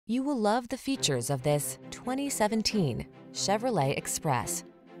You will love the features of this 2017 Chevrolet Express.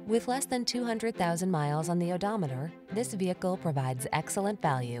 With less than 200,000 miles on the odometer, this vehicle provides excellent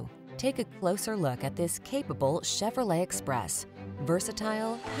value. Take a closer look at this capable Chevrolet Express.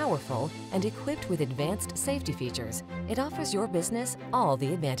 Versatile, powerful, and equipped with advanced safety features, it offers your business all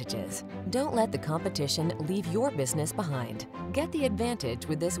the advantages. Don't let the competition leave your business behind. Get the advantage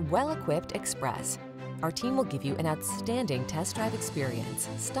with this well-equipped Express. Our team will give you an outstanding test drive experience.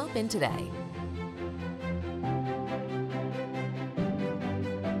 Stop in today.